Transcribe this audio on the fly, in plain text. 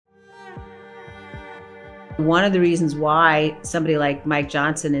One of the reasons why somebody like Mike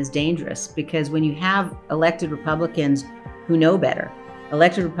Johnson is dangerous, because when you have elected Republicans who know better,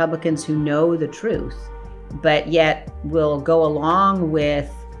 elected Republicans who know the truth, but yet will go along with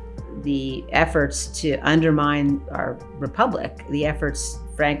the efforts to undermine our republic, the efforts,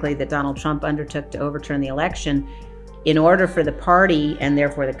 frankly, that Donald Trump undertook to overturn the election, in order for the party and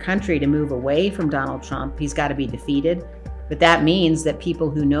therefore the country to move away from Donald Trump, he's got to be defeated. But that means that people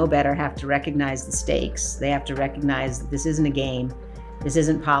who know better have to recognize the stakes. They have to recognize that this isn't a game. This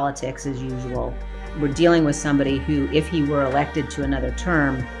isn't politics as usual. We're dealing with somebody who, if he were elected to another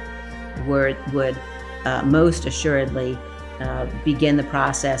term, would most assuredly begin the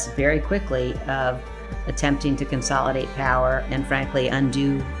process very quickly of attempting to consolidate power and, frankly,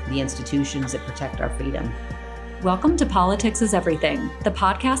 undo the institutions that protect our freedom. Welcome to Politics is Everything, the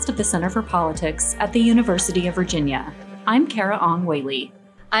podcast of the Center for Politics at the University of Virginia. I'm Kara Ong Whaley.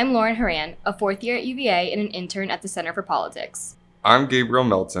 I'm Lauren Horan, a fourth year at UVA and an intern at the Center for Politics. I'm Gabriel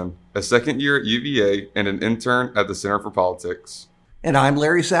Melton, a second year at UVA and an intern at the Center for Politics. And I'm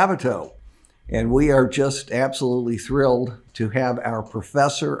Larry Sabato. And we are just absolutely thrilled to have our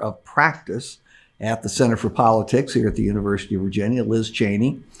professor of practice at the Center for Politics here at the University of Virginia, Liz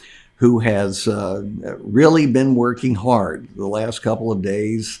Cheney, who has really been working hard the last couple of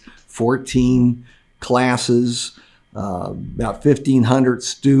days, 14 classes, about 1,500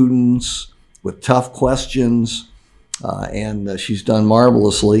 students with tough questions. And she's done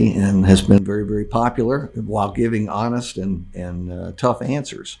marvelously and has been very, very popular while giving honest and tough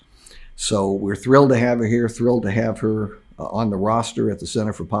answers. So we're thrilled to have her here, thrilled to have her on the roster at the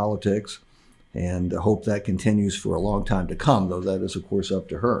Center for Politics, and hope that continues for a long time to come, though that is, of course, up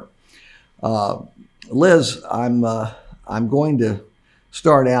to her. Liz, I'm going to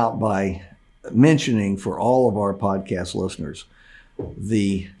start out by mentioning for all of our podcast listeners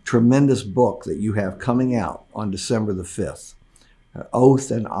the tremendous book that you have coming out on December the 5th,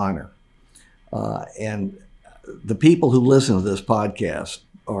 Oath and Honor. And the people who listen to this podcast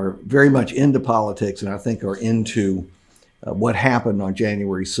are very much into politics and I think are into what happened on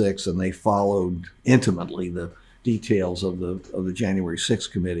January 6th, and they followed intimately the details of the January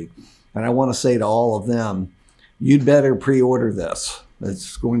 6th committee. And I want to say to all of them, you'd better pre-order this.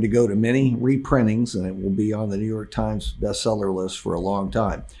 It's going to go to many reprintings, and it will be on the New York Times bestseller list for a long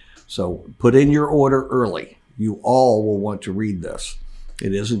time. So put in your order early. You all will want to read this.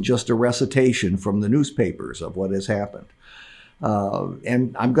 It isn't just a recitation from the newspapers of what has happened.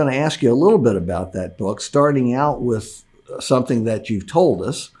 And I'm going to ask you a little bit about that book, starting out with something that you've told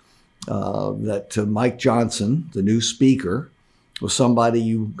us, that Mike Johnson, the new speaker, was somebody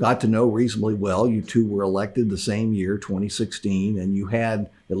you got to know reasonably well. You two were elected the same year, 2016, and you had,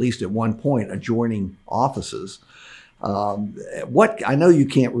 at least at one point, adjoining offices. I know you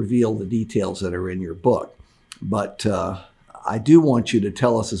can't reveal the details that are in your book, but I do want you to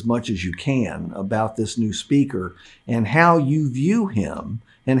tell us as much as you can about this new speaker and how you view him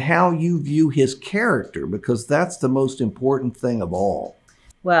and how you view his character, because that's the most important thing of all.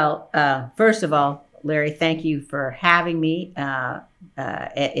 Well, first of all, Larry, thank you for having me.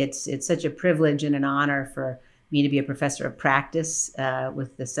 It's such a privilege and an honor for me to be a professor of practice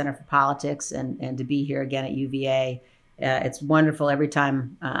with the Center for Politics and to be here again at UVA. It's wonderful every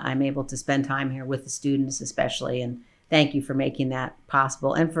time I'm able to spend time here with the students especially, and thank you for making that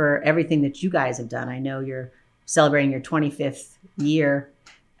possible and for everything that you guys have done. I know you're celebrating your 25th year,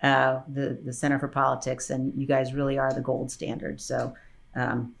 the Center for Politics, and you guys really are the gold standard. So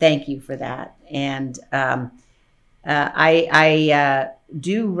thank you for that. And I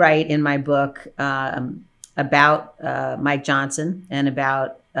do write in my book about Mike Johnson and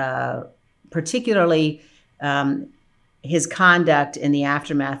about particularly his conduct in the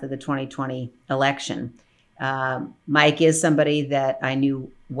aftermath of the 2020 election. Mike is somebody that I knew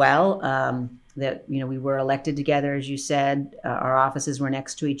well, that, we were elected together, as you said. Our offices were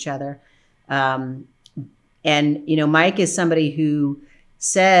next to each other. And, Mike is somebody who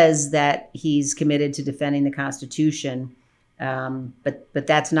says that he's committed to defending the Constitution, but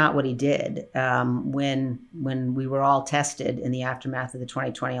that's not what he did when we were all tested in the aftermath of the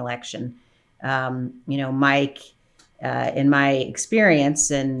 2020 election. Mike, in my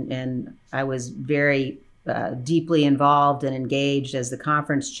experience, and I was very deeply involved and engaged as the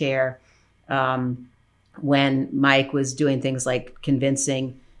conference chair when Mike was doing things like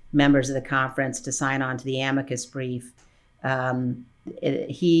convincing members of the conference to sign on to the amicus brief.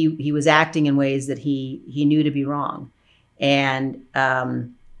 He was acting in ways that he knew to be wrong. And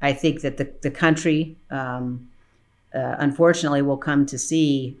I think that the country, unfortunately, will come to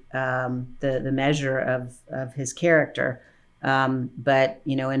see the measure of his character. But,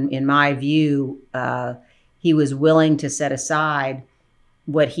 in my view, he was willing to set aside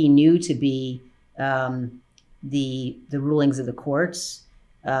what he knew to be the rulings of the courts,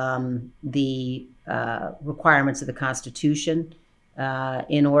 the requirements of the Constitution,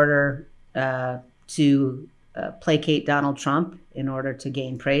 in order to placate Donald Trump, in order to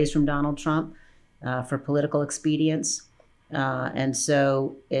gain praise from Donald Trump for political expedience. And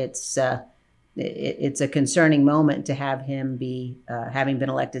so it's a concerning moment to have him be having been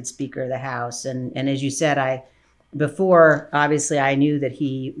elected Speaker of the House. And as you said, before obviously I knew that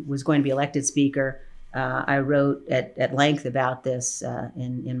he was going to be elected Speaker, I wrote at length about this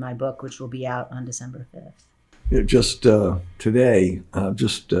in my book, which will be out on December 5th. Just today,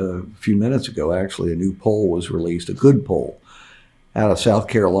 just a few minutes ago, actually, a new poll was released, a good poll out of South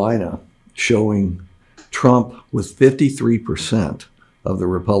Carolina, showing Trump with 53% of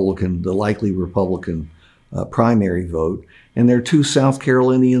the likely Republican primary vote. And there are two South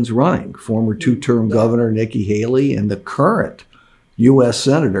Carolinians running, former two-term Governor Nikki Haley and the current U.S.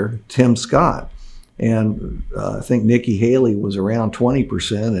 Senator Tim Scott. And I think Nikki Haley was around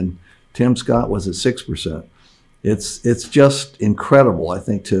 20% and Tim Scott was at 6%. It's just incredible, I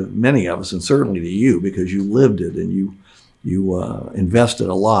think, to many of us, and certainly to you, because you lived it and you invested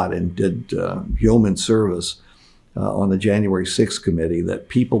a lot and did yeoman service on the January 6th committee, that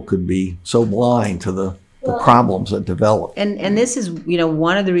people could be so blind to the problems that develop. And this is,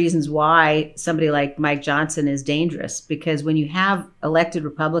 one of the reasons why somebody like Mike Johnson is dangerous, because when you have elected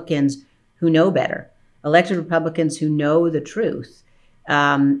Republicans who know better, elected Republicans who know the truth,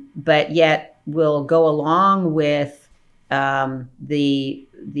 but yet will go along with the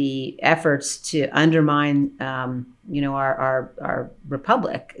efforts to undermine, our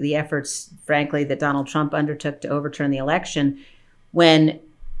republic, the efforts, frankly, that Donald Trump undertook to overturn the election, when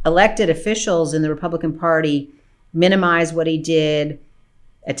elected officials in the Republican Party minimized what he did,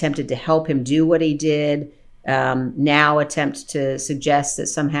 attempted to help him do what he did, now attempt to suggest that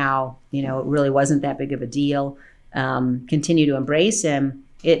somehow, it really wasn't that big of a deal, continue to embrace him,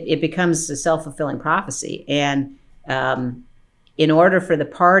 it becomes a self-fulfilling prophecy. And in order for the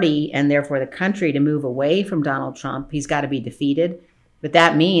party and therefore the country to move away from Donald Trump, he's got to be defeated. But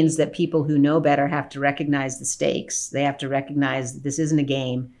that means that people who know better have to recognize the stakes. They have to recognize that this isn't a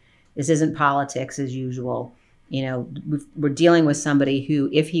game. This isn't politics as usual. We're dealing with somebody who,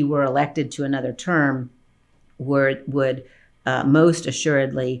 if he were elected to another term, would most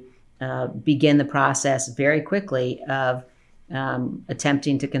assuredly begin the process very quickly of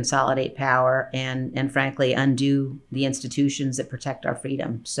attempting to consolidate power and frankly undo the institutions that protect our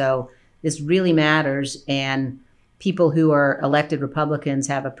freedom. So this really matters, and people who are elected Republicans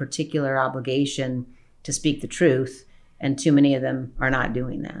have a particular obligation to speak the truth, and too many of them are not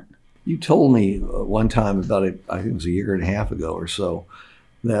doing that. You told me one time about it, I think it was a year and a half ago or so,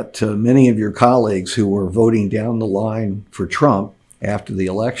 that many of your colleagues who were voting down the line for Trump after the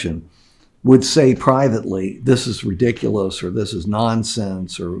election would say privately, this is ridiculous, or this is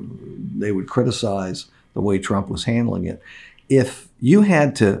nonsense, or they would criticize the way Trump was handling it. If you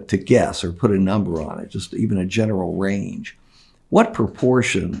had to guess or put a number on it, just even a general range, what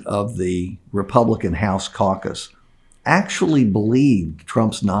proportion of the Republican House caucus actually believed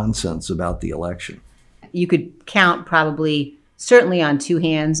Trump's nonsense about the election? You could count probably, certainly on two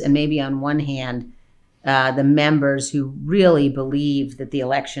hands and maybe on one hand, the members who really believed that the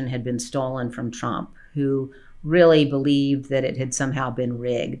election had been stolen from Trump, who really believed that it had somehow been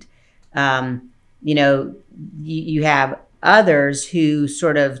rigged. You have others who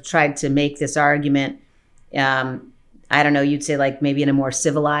sort of tried to make this argument, I don't know, you'd say like maybe in a more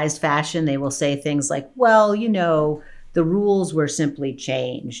civilized fashion. They will say things like, well, the rules were simply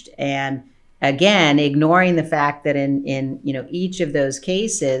changed. And again, ignoring the fact that in each of those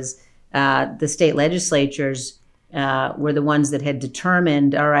cases, the state legislatures were the ones that had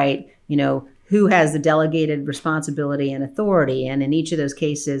determined, all right, who has the delegated responsibility and authority. And in each of those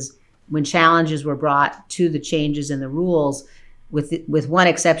cases, when challenges were brought to the changes in the rules, with one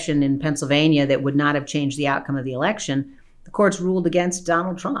exception in Pennsylvania that would not have changed the outcome of the election, the courts ruled against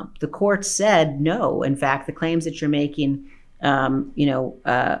Donald Trump. The courts said, no, in fact, the claims that you're making,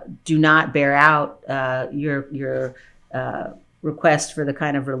 do not bear out your request for the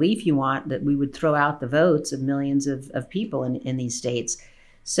kind of relief you want, that we would throw out the votes of millions of people in these states.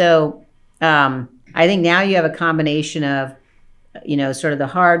 So I think now you have a combination of, sort of the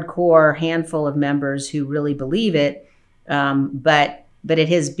hardcore handful of members who really believe it, but it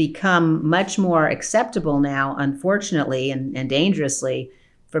has become much more acceptable now, unfortunately and dangerously,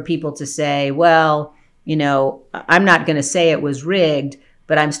 for people to say, well, I'm not going to say it was rigged,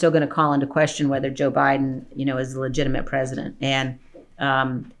 but I'm still going to call into question whether Joe Biden, is the legitimate president. And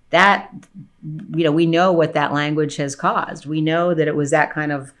that we know what that language has caused. We know that it was that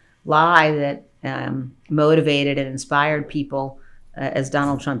kind of lie that motivated and inspired people, as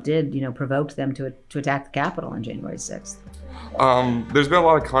Donald Trump did, provoked them to attack the Capitol on January 6th. There's been a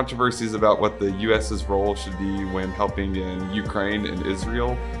lot of controversies about what the U.S.'s role should be when helping in Ukraine and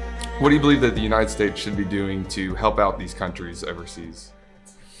Israel. What do you believe that the United States should be doing to help out these countries overseas?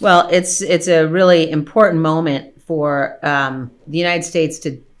 Well, it's a really important moment for the United States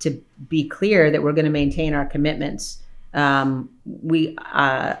to be clear that we're going to maintain our commitments. We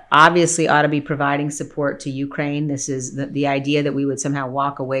obviously ought to be providing support to Ukraine. This is the idea that we would somehow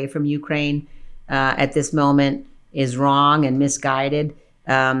walk away from Ukraine at this moment is wrong and misguided.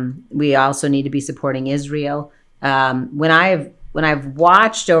 We also need to be supporting Israel. When I've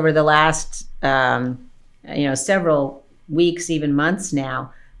watched over the last several weeks, even months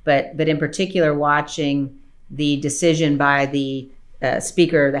now, but in particular watching the decision by the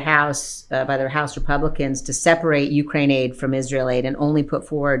Speaker of the House, by the House Republicans, to separate Ukraine aid from Israel aid and only put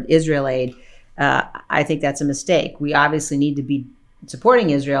forward Israel aid, I think that's a mistake. We obviously need to be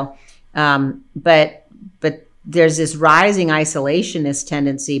supporting Israel, but there's this rising isolationist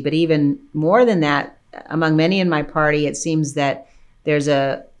tendency. But even more than that, among many in my party, it seems that there's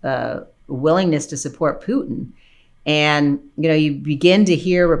a willingness to support Putin. And, you begin to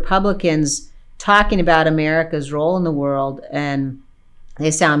hear Republicans talking about America's role in the world, and they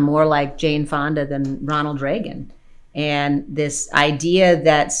sound more like Jane Fonda than Ronald Reagan. And this idea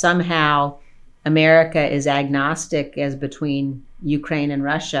that somehow America is agnostic as between Ukraine and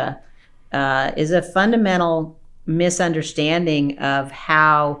Russia is a fundamental misunderstanding of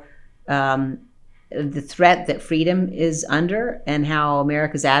how the threat that freedom is under, and how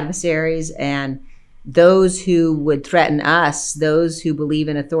America's adversaries and those who would threaten us, those who believe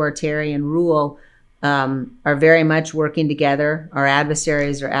in authoritarian rule, are very much working together. Our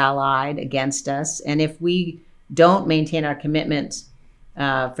adversaries are allied against us. And if we don't maintain our commitments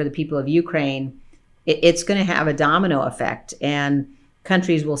for the people of Ukraine, it's going to have a domino effect. And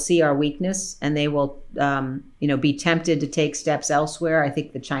countries will see our weakness, and they will be tempted to take steps elsewhere. I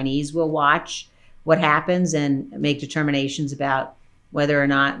think the Chinese will watch what happens and make determinations about whether or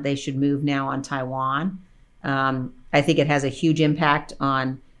not they should move now on Taiwan. I think it has a huge impact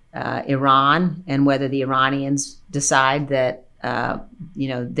on Iran, and whether the Iranians decide that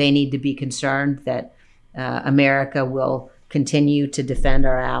they need to be concerned that America will continue to defend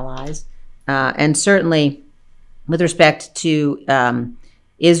our allies. And certainly, with respect to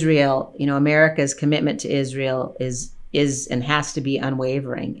Israel, America's commitment to Israel is and has to be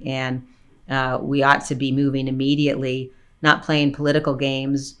unwavering, and we ought to be moving immediately, not playing political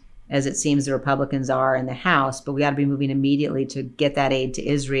games, as it seems the Republicans are in the House, but we ought to be moving immediately to get that aid to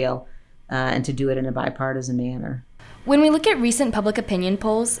Israel and to do it in a bipartisan manner. When we look at recent public opinion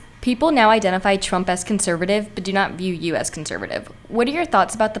polls, people now identify Trump as conservative but do not view you as conservative. What are your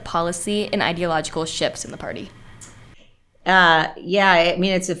thoughts about the policy and ideological shifts in the party?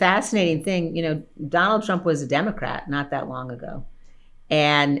 It's a fascinating thing. Donald Trump was a Democrat not that long ago,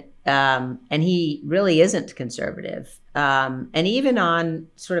 and he really isn't conservative. And even on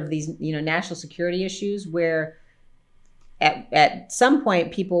sort of these, national security issues, where at some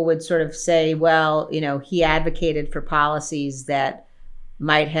point people would sort of say, well, he advocated for policies that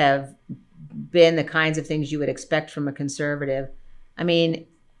might have been the kinds of things you would expect from a conservative. I mean,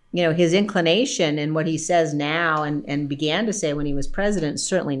 his inclination and what he says now and began to say when he was president is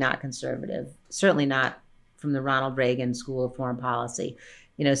certainly not conservative, certainly not from the Ronald Reagan School of Foreign Policy,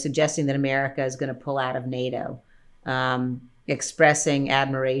 suggesting that America is going to pull out of NATO, expressing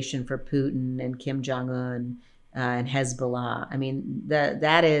admiration for Putin and Kim Jong-un and Hezbollah. I mean,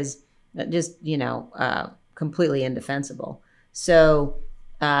 that is just, completely indefensible. So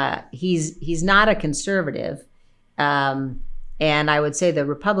he's not a conservative. And I would say the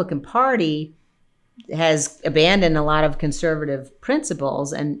Republican Party has abandoned a lot of conservative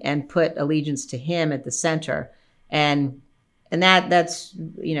principles and put allegiance to him at the center. And that's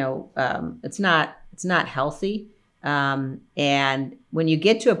it's not healthy. And when you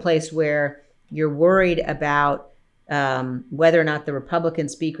get to a place where you're worried about whether or not the Republican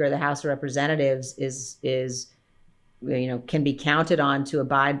Speaker of the House of Representatives is can be counted on to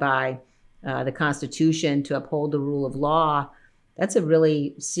abide by the Constitution, to uphold the rule of law, that's a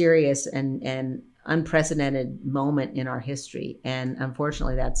really serious and unprecedented moment in our history. And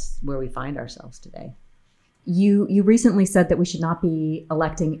unfortunately, that's where we find ourselves today. You recently said that we should not be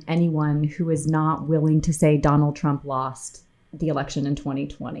electing anyone who is not willing to say Donald Trump lost the election in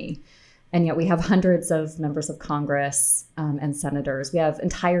 2020. And yet we have hundreds of members of Congress and senators. We have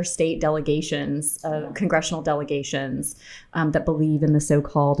entire state delegations, congressional delegations that believe in the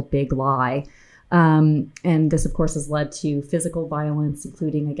so-called big lie. And this, of course, has led to physical violence,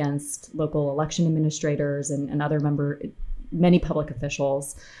 including against local election administrators and other many public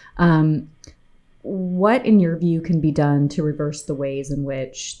officials. What, in your view, can be done to reverse the ways in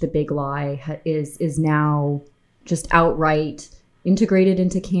which the big lie is now just outright integrated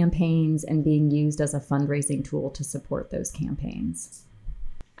into campaigns and being used as a fundraising tool to support those campaigns?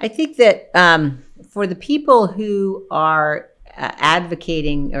 I think that for the people who are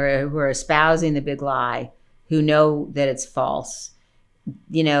advocating or who are espousing the big lie, who know that it's false,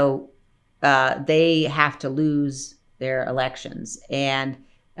 they have to lose their elections. And,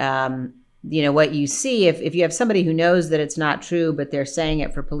 what you see, if you have somebody who knows that it's not true, but they're saying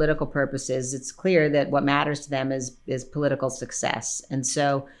it for political purposes, it's clear that what matters to them is political success. And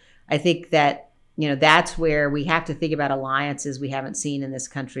so I think that, that's where we have to think about alliances we haven't seen in this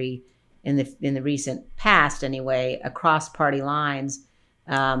country in the recent past anyway, across party lines.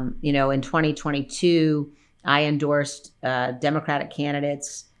 In 2022, I endorsed Democratic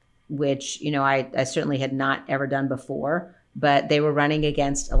candidates, which, I certainly had not ever done before, but they were running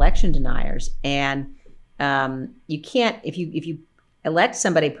against election deniers. And you can't, if you elect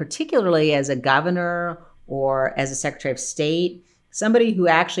somebody, particularly as a governor or as a secretary of state, somebody who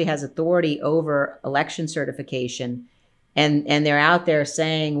actually has authority over election certification, and they're out there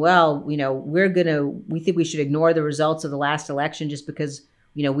saying, well, we think we should ignore the results of the last election just because,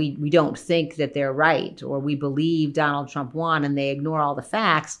 we don't think that they're right, or we believe Donald Trump won, and they ignore all the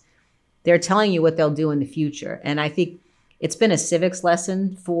facts. They're telling you what they'll do in the future. And I think it's been a civics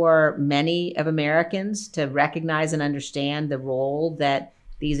lesson for many of Americans to recognize and understand the role that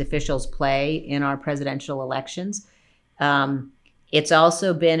these officials play in our presidential elections. It's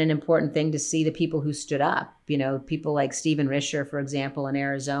also been an important thing to see the people who stood up, people like Stephen Risher, for example, in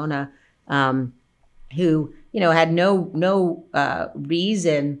Arizona, who, had no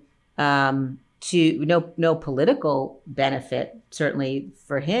reason no political benefit, certainly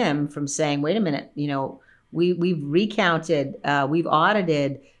for him, from saying, wait a minute, we've recounted, we've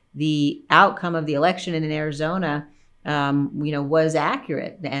audited the outcome of the election in Arizona, was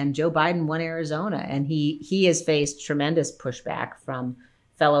accurate, and Joe Biden won Arizona, and he has faced tremendous pushback from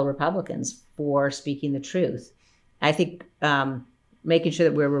fellow Republicans for speaking the truth. I think making sure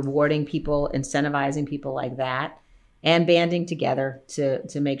that we're rewarding people, incentivizing people like that, and banding together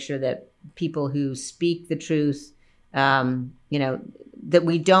to make sure that people who speak the truth, that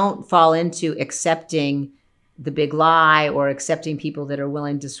we don't fall into accepting the big lie or accepting people that are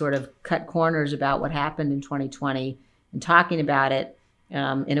willing to sort of cut corners about what happened in 2020 and talking about it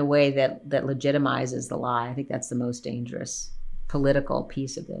in a way that legitimizes the lie. I think that's the most dangerous political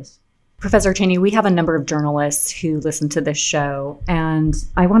piece of this. Professor Cheney, we have a number of journalists who listen to this show, and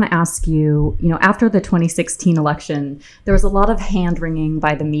I want to ask you, after the 2016 election, there was a lot of hand-wringing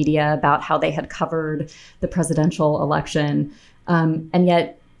by the media about how they had covered the presidential election, and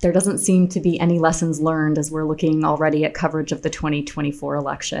yet there doesn't seem to be any lessons learned as we're looking already at coverage of the 2024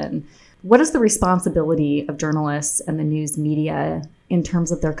 election. What is the responsibility of journalists and the news media in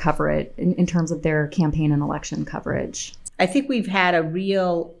terms of their coverage, in terms of their campaign and election coverage? I think we've had a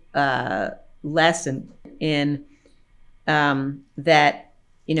real lesson in that,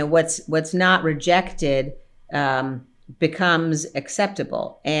 what's not rejected becomes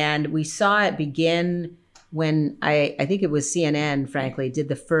acceptable. And we saw it begin when I think it was CNN, frankly, did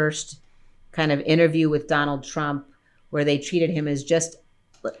the first kind of interview with Donald Trump, where they treated him as just,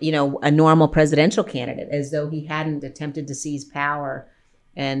 a normal presidential candidate, as though he hadn't attempted to seize power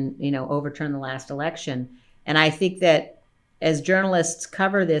and, overturn the last election. And I think that as journalists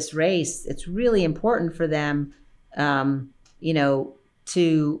cover this race, it's really important for them,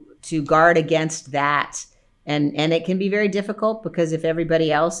 to guard against that. And it can be very difficult, because if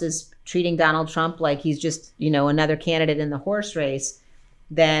everybody else is treating Donald Trump like he's just, another candidate in the horse race,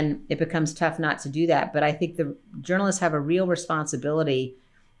 then it becomes tough not to do that. But I think the journalists have a real responsibility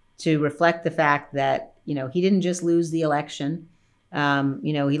to reflect the fact that, he didn't just lose the election.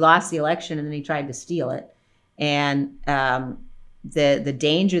 He lost the election and then he tried to steal it. And the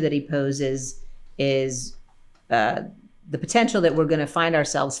danger that he poses is the potential that we're going to find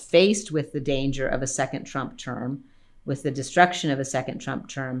ourselves faced with the danger of a second Trump term, with the destruction of a second Trump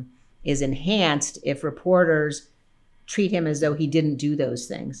term, is enhanced if reporters treat him as though he didn't do those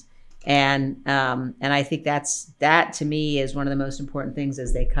things. And I think that to me is one of the most important things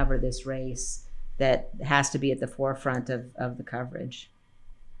as they cover this race that has to be at the forefront of the coverage.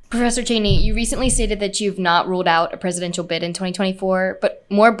 Professor Cheney, you recently stated that you've not ruled out a presidential bid in 2024, but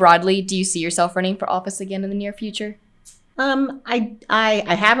more broadly, do you see yourself running for office again in the near future? I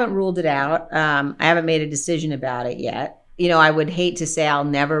haven't ruled it out. I haven't made a decision about it yet. I would hate to say I'll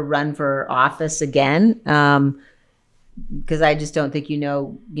never run for office again, because I just don't think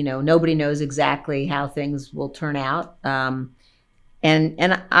nobody knows exactly how things will turn out. And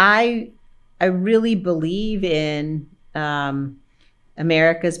I really believe in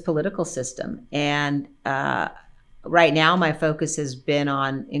America's political system, and right now my focus has been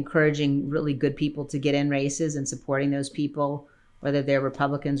on encouraging really good people to get in races and supporting those people, whether they're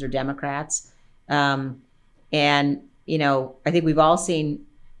Republicans or Democrats. And I think we've all seen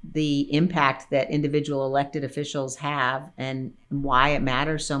the impact that individual elected officials have, and why it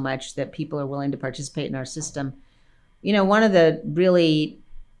matters so much that people are willing to participate in our system. One of the really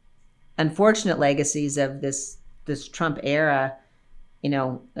unfortunate legacies of this Trump era,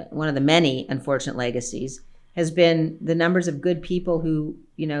 one of the many unfortunate legacies, has been the numbers of good people who,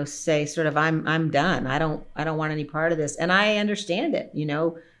 say sort of, I'm done. I don't want any part of this. And I understand it.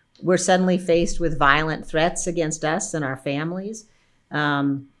 We're suddenly faced with violent threats against us and our families.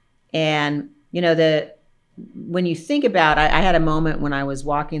 When you think about, I had a moment when I was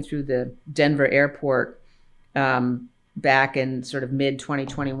walking through the Denver airport back in sort of mid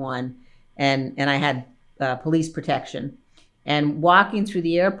 2021, and I had police protection, and walking through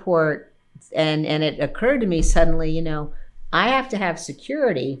the airport, and it occurred to me suddenly, I have to have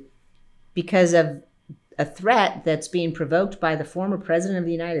security because of a threat that's being provoked by the former president of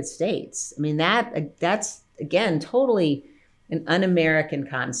the United States. I mean, that's again totally an un-American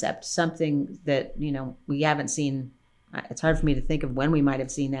concept, something that we haven't seen. It's hard for me to think of when we might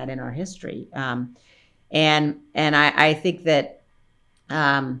have seen that in our history. And I think that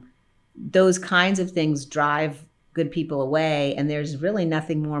those kinds of things drive good people away, and there's really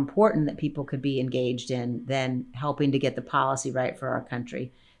nothing more important that people could be engaged in than helping to get the policy right for our country.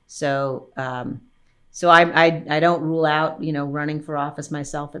 So I don't rule out running for office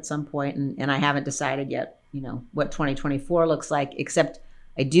myself at some point, and I haven't decided yet what 2024 looks like, except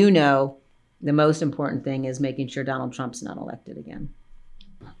I do know the most important thing is making sure Donald Trump's not elected again.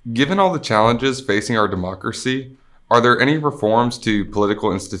 Given all the challenges facing our democracy, are there any reforms to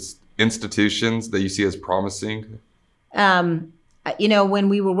political institutions that you see as promising? When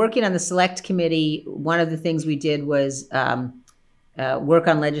we were working on the select committee, one of the things we did was work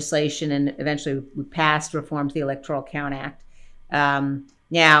on legislation, and eventually we passed reform to the Electoral Count Act.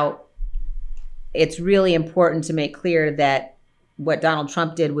 Now, it's really important to make clear that what Donald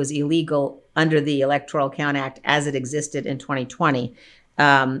Trump did was illegal under the Electoral Count Act as it existed in 2020,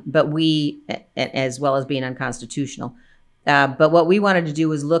 but as well as being unconstitutional. But what we wanted to do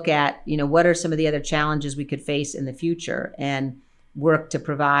was look at, what are some of the other challenges we could face in the future, and work to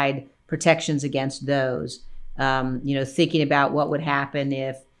provide protections against those. Thinking about what would happen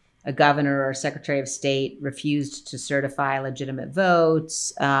if a governor or secretary of state refused to certify legitimate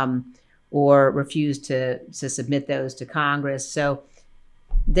votes, or refused to submit those to Congress. So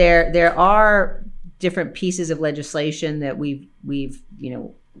there are different pieces of legislation that we've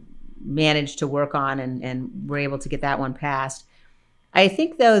managed to work on, and we're able to get that one passed. I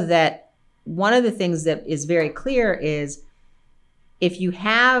think, though, that one of the things that is very clear is if you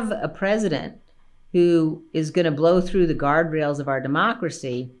have a president who is going to blow through the guardrails of our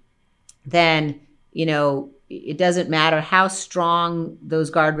democracy, then, it doesn't matter how strong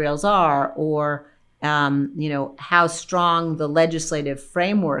those guardrails are, or, how strong the legislative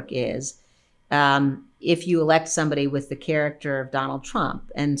framework is, if you elect somebody with the character of Donald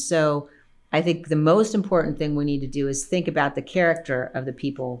Trump. And so I think the most important thing we need to do is think about the character of the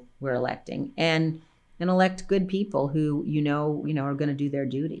people we're electing, and elect good people who, are going to do their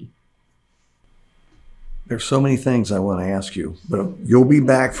duty. There's so many things I want to ask you, but you'll be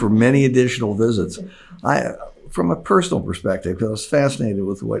back for many additional visits. From a personal perspective, I was fascinated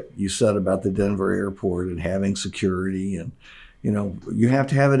with what you said about the Denver airport and having security, and you have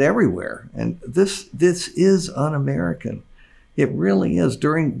to have it everywhere. And this is un-American. It really is.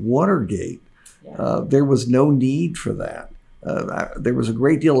 During Watergate, there was no need for that. There was a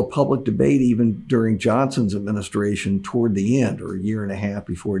great deal of public debate even during Johnson's administration toward the end, or a year and a half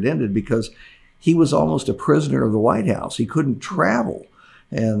before it ended, because he was almost a prisoner of the White House. He couldn't travel.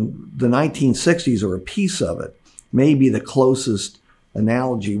 And the 1960s are a piece of it, maybe the closest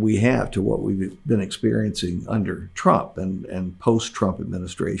analogy we have to what we've been experiencing under Trump and post-Trump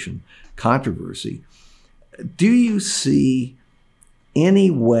administration controversy. Do you see any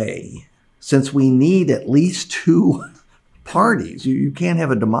way, since we need at least two parties, you can't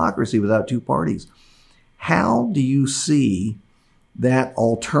have a democracy without two parties, how do you see that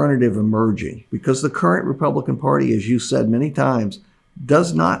alternative emerging, because the current Republican Party, as you said many times,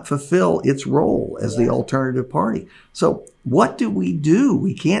 does not fulfill its role as the alternative party. So what do?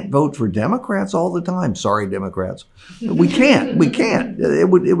 We can't vote for Democrats all the time. Sorry, Democrats. We can't. It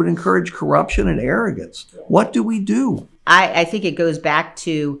would encourage corruption and arrogance. What do we do? I think it goes back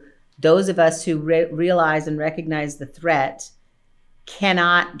to those of us who realize and recognize the threat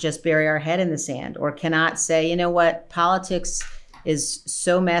cannot just bury our head in the sand, or cannot say, you know what, politics is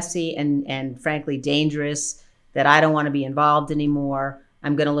so messy and frankly dangerous that I don't want to be involved anymore.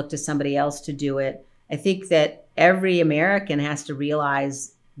 I'm going to look to somebody else to do it. I think that every American has to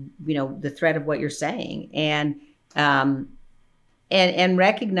realize, the threat of what you're saying, and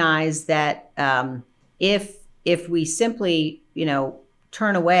recognize that if we simply,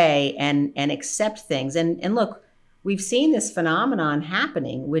 turn away and accept things, and look, we've seen this phenomenon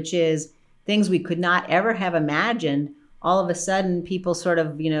happening, which is things we could not ever have imagined. All of a sudden, people sort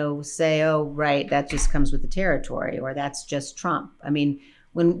of, say, oh, right, that just comes with the territory, or that's just Trump. I mean,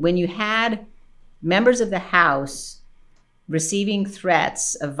 when you had members of the House receiving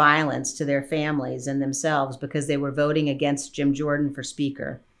threats of violence to their families and themselves because they were voting against Jim Jordan for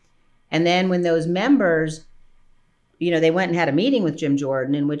Speaker, and then when those members, they went and had a meeting with Jim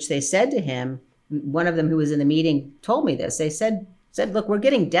Jordan in which they said to him, one of them who was in the meeting told me this, they said, look, we're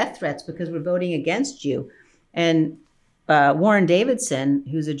getting death threats because we're voting against you. And Warren Davidson,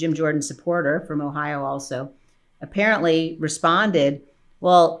 who's a Jim Jordan supporter from Ohio also, apparently responded,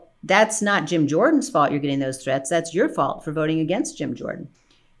 well, that's not Jim Jordan's fault you're getting those threats. That's your fault for voting against Jim Jordan.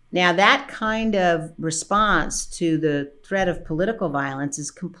 Now, that kind of response to the threat of political violence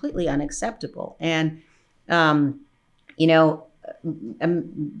is completely unacceptable. And,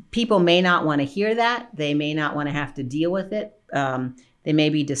 people may not want to hear that. They may not want to have to deal with it. They may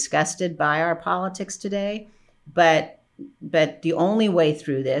be disgusted by our politics today. But the only way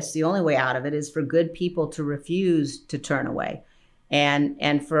through this, the only way out of it, is for good people to refuse to turn away.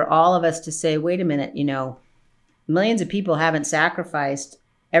 And for all of us to say, wait a minute, millions of people haven't sacrificed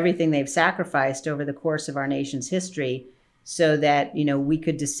everything they've sacrificed over the course of our nation's history so that, we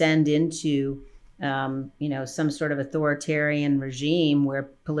could descend into, some sort of authoritarian regime where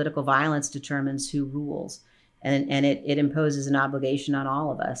political violence determines who rules. And it imposes an obligation on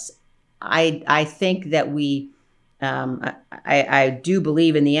all of us. I think that I do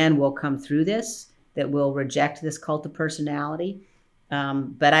believe in the end we'll come through this, that we'll reject this cult of personality.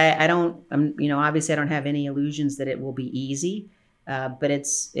 But I don't, obviously I don't have any illusions that it will be easy, but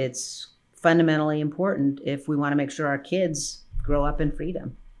it's fundamentally important if we want to make sure our kids grow up in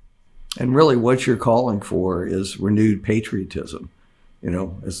freedom. And really what you're calling for is renewed patriotism.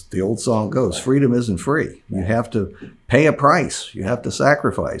 As the old song goes, freedom isn't free. You have to pay a price. You have to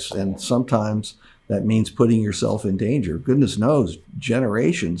sacrifice. And sometimes that means putting yourself in danger. Goodness knows,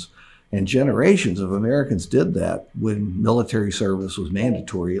 generations and generations of Americans did that when military service was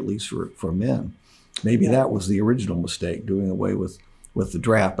mandatory, at least for men. Maybe that was the original mistake, doing away with the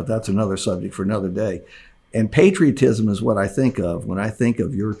draft, but that's another subject for another day. And patriotism is what I think of when I think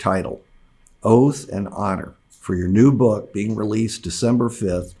of your title, Oath and Honor, for your new book being released December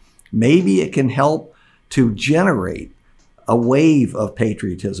 5th. Maybe it can help to generate a wave of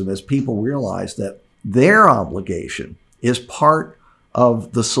patriotism as people realize that their obligation is part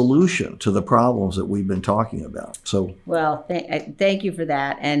of the solution to the problems that we've been talking about. So, well, thank you for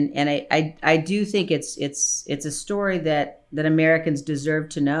that, and I do think it's a story that Americans deserve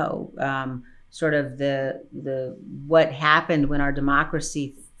to know. Sort of the what happened when our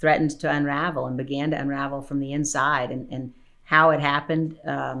democracy threatened to unravel and began to unravel from the inside, and how it happened,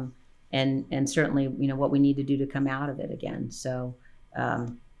 and certainly what we need to do to come out of it again. So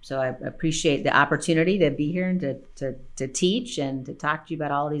I appreciate the opportunity to be here and to teach and to talk to you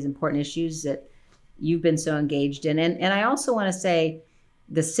about all of these important issues that you've been so engaged in. And I also want to say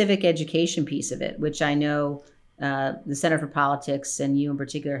the civic education piece of it, which I know the Center for Politics and you in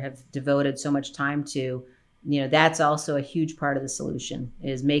particular have devoted so much time to. That's also a huge part of the solution,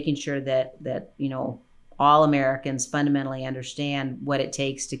 is making sure that all Americans fundamentally understand what it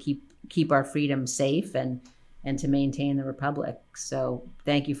takes to keep our freedom safe and to maintain the republic. So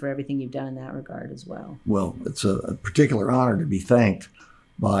thank you for everything you've done in that regard as well. Well, it's a particular honor to be thanked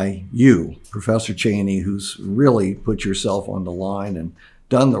by you, Professor Cheney, who's really put yourself on the line and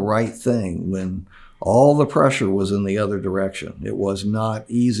done the right thing when all the pressure was in the other direction. It was not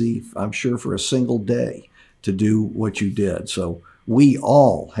easy, I'm sure, for a single day to do what you did. So we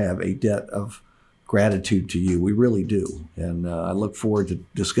all have a debt of gratitude to you. We really do. And I look forward to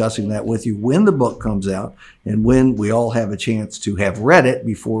discussing that with you when the book comes out and when we all have a chance to have read it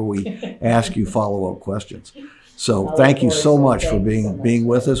before we ask you follow-up questions. So thank you so much for being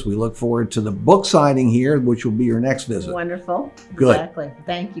with us. We look forward to the book signing here, which will be your next visit. Wonderful. Good. Exactly.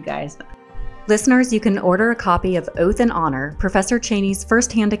 Thank you, guys. Listeners, you can order a copy of Oath and Honor, Professor Cheney's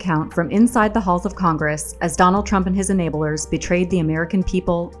firsthand account from inside the halls of Congress as Donald Trump and his enablers betrayed the American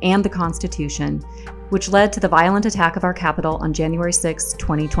people and the Constitution, which led to the violent attack of our Capitol on January 6,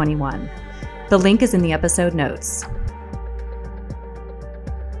 2021. The link is in the episode notes.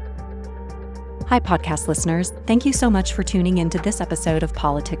 Hi, podcast listeners. Thank you so much for tuning in to this episode of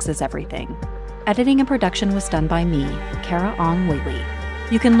Politics is Everything. Editing and production was done by me, Kara Ong Whaley.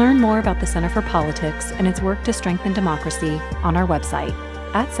 You can learn more about the Center for Politics and its work to strengthen democracy on our website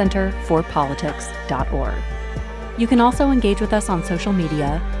at centerforpolitics.org. You can also engage with us on social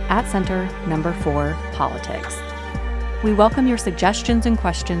media at Center4Politics. We welcome your suggestions and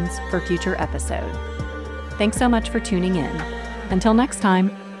questions for future episodes. Thanks so much for tuning in. Until next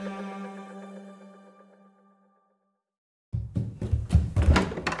time.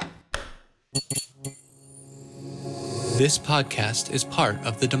 This podcast is part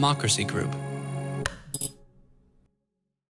of the Democracy Group.